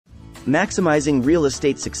Maximizing real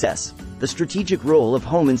estate success, the strategic role of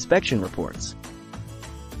home inspection reports.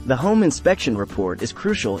 The home inspection report is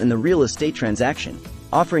crucial in the real estate transaction,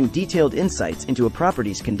 offering detailed insights into a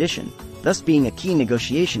property's condition, thus being a key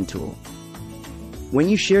negotiation tool. When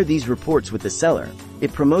you share these reports with the seller,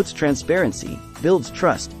 it promotes transparency, builds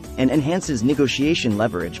trust, and enhances negotiation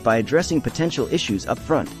leverage by addressing potential issues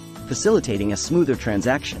upfront, facilitating a smoother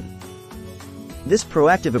transaction. This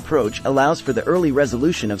proactive approach allows for the early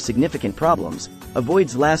resolution of significant problems,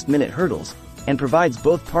 avoids last-minute hurdles, and provides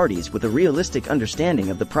both parties with a realistic understanding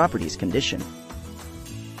of the property's condition.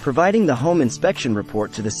 Providing the home inspection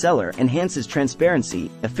report to the seller enhances transparency,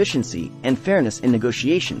 efficiency, and fairness in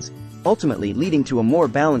negotiations, ultimately leading to a more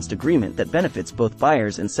balanced agreement that benefits both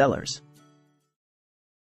buyers and sellers.